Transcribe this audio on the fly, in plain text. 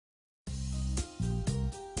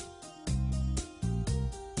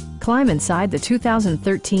Climb inside the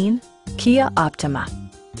 2013 Kia Optima.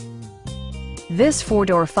 This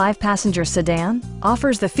four-door, five-passenger sedan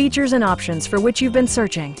offers the features and options for which you've been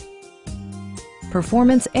searching.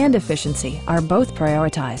 Performance and efficiency are both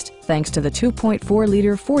prioritized thanks to the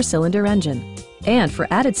 2.4-liter four-cylinder engine. And for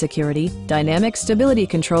added security, dynamic stability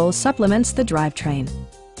control supplements the drivetrain.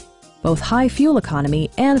 Both high fuel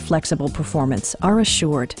economy and flexible performance are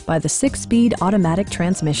assured by the 6-speed automatic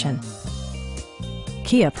transmission.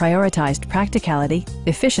 Kia prioritized practicality,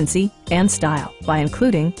 efficiency, and style by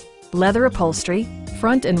including leather upholstery,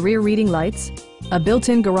 front and rear reading lights, a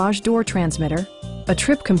built-in garage door transmitter, a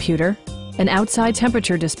trip computer, an outside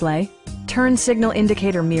temperature display, turn signal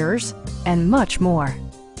indicator mirrors, and much more.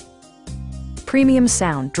 Premium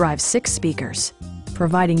sound drives 6 speakers,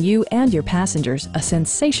 providing you and your passengers a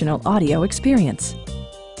sensational audio experience.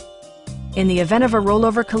 In the event of a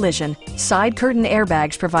rollover collision, side curtain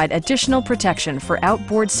airbags provide additional protection for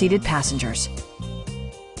outboard seated passengers.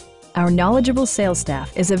 Our knowledgeable sales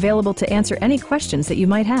staff is available to answer any questions that you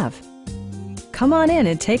might have. Come on in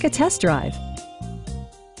and take a test drive.